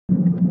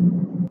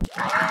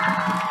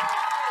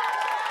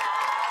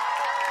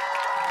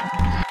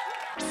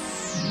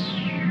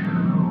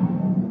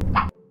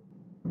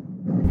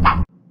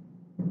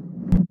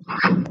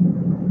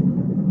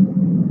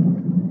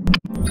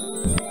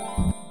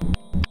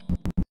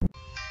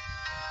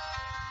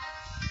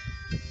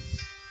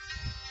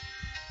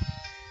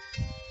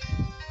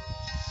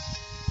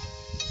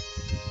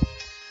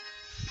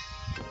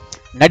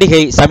நடிகை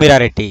சமீரா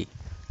ரெட்டி.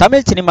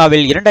 தமிழ்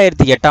சினிமாவில்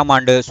 2008ஆம்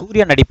ஆண்டு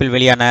சூர்யா நடிப்பில்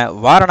வெளியான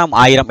வாரணம்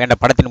 1000 என்ற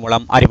படத்தின்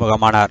மூலம்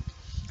அறிமுகமானார்.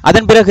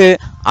 அதன் பிறகு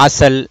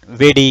அசல்,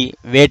 வெடி,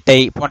 வேட்டை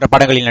போன்ற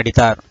படங்களில்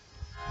நடித்தார்.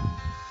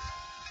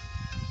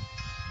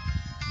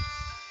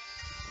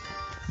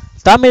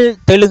 தமிழ்,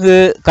 தெலுங்கு,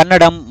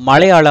 கன்னடம்,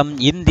 மலையாளம்,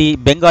 இந்தி,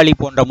 பெங்காலி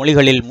போன்ற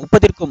மொழிகளில்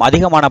 30க்கும்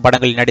அதிகமான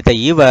படங்களில் நடித்த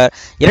இவர்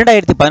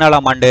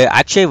 2014ஆம் ஆண்டு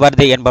அக்ஷய்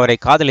வர்தே என்பவரை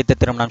காதலித்து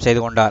திருமணம்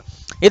செய்து கொண்டார்.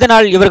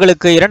 இதனால்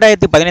இவர்களுக்கு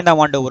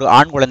 2015ஆம் ஆண்டு ஒரு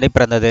ஆண் குழந்தை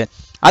பிறந்தது.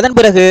 அதன்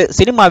பிறகு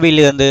சினிமாவில்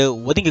இருந்து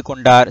ஒதுங்கி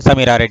கொண்டார்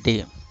சமீரா ரெட்டி.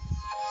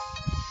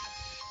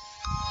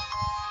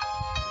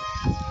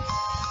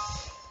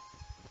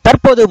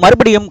 தற்போது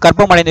மறுபடியும்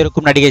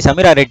கர்ப்பமடைந்திருக்கும் நடிகை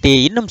சமீரா ரெட்டி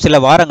இன்னும் சில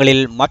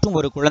வாரங்களில் மற்றும்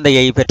ஒரு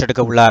குழந்தையை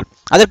பெற்றெடுக்க உள்ளார்.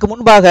 அதற்கு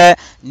முன்பாக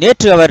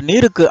நேற்று அவர்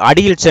நீருக்கு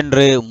அடியில்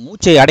சென்று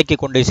மூச்சை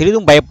அடக்கிக் கொண்டு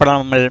சிறிதும்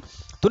பயப்படாமல்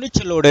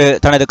துணிச்சலோடு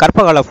தனது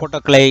கர்ப்பகால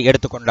போட்டோக்களை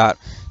எடுத்துக்கொண்டார்.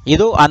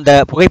 இதோ அந்த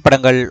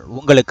புகைப்படங்கள்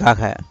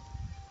உங்களுக்காக.